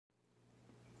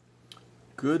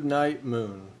Goodnight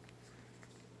Moon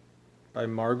by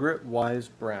Margaret Wise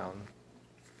Brown.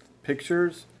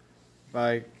 Pictures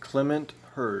by Clement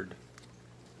Hurd.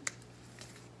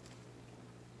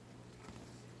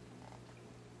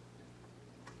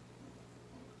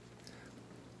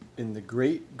 In the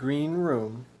great green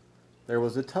room there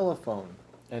was a telephone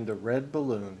and a red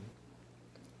balloon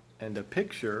and a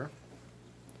picture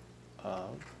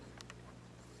of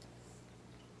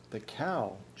the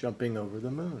cow jumping over the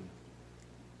moon.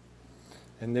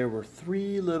 And there were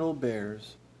 3 little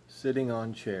bears sitting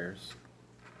on chairs,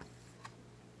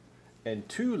 and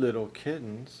 2 little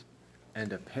kittens,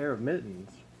 and a pair of mittens,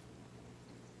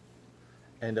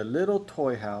 and a little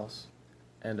toy house,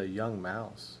 and a young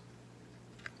mouse,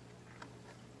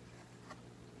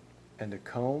 and a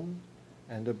comb,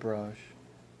 and a brush,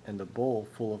 and a bowl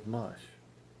full of mush,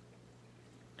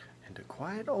 and a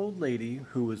quiet old lady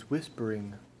who was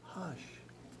whispering, "Hush."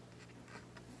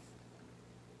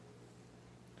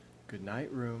 Good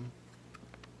night, room.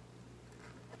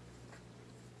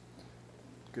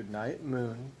 Good night,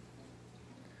 moon.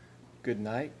 Good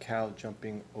night, cow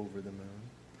jumping over the moon.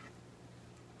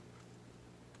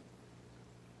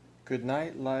 Good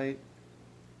night, light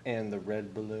and the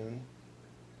red balloon.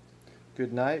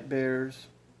 Good night, bears.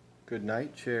 Good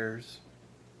night, chairs.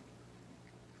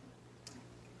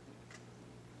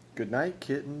 Good night,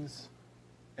 kittens,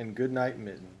 and good night,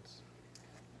 mittens.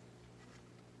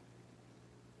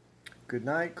 Good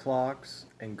night, clocks,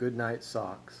 and good night,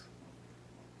 socks.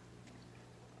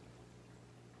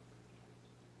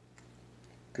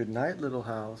 Good night, little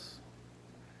house,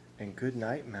 and good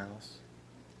night, mouse.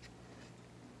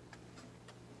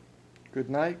 Good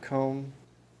night, comb,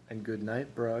 and good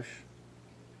night, brush.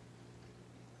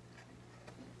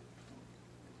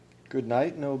 Good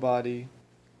night, nobody.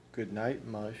 Good night,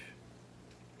 mush.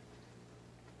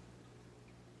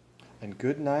 And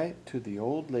good night to the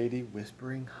old lady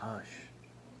whispering, "Hush."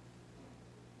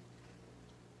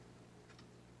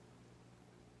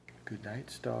 Good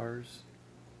night, stars.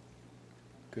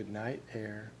 Good night,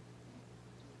 air.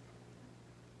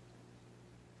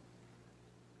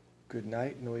 Good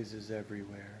night, noises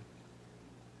everywhere.